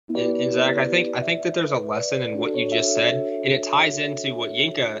And Zach, I think that there's a lesson in what you just said, and it ties into what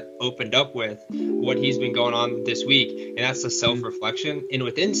Yinka opened up with, what he's been going on this week, and that's the Mm, self-reflection. And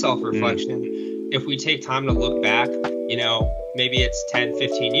within mm, self-reflection, if we take time to look back, maybe it's 10,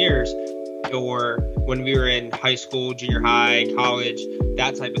 15 years, or when we were in high school, junior high, college,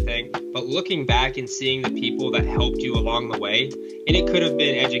 that type of thing. But looking back and seeing the people that helped you along the way, and it could have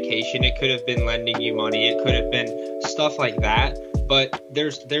been education, it could have been lending you money, it could have been stuff like that. But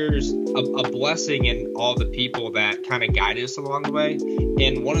there's a blessing in all the people that kind of guided us along the way.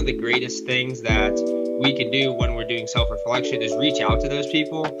 And one of the greatest things that we can do when we're doing self-reflection is reach out to those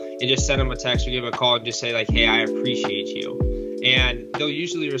people and just send them a text or give them a call and just say like, hey, I appreciate you. And they'll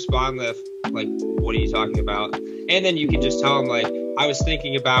usually respond with like, what are you talking about? And then you can just tell them like, I was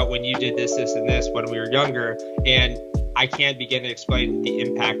thinking about when you did this, this, and this when we were younger, and I can't begin to explain the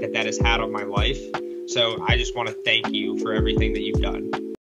impact that that has had on my life. So I just want to thank you for everything that you've done.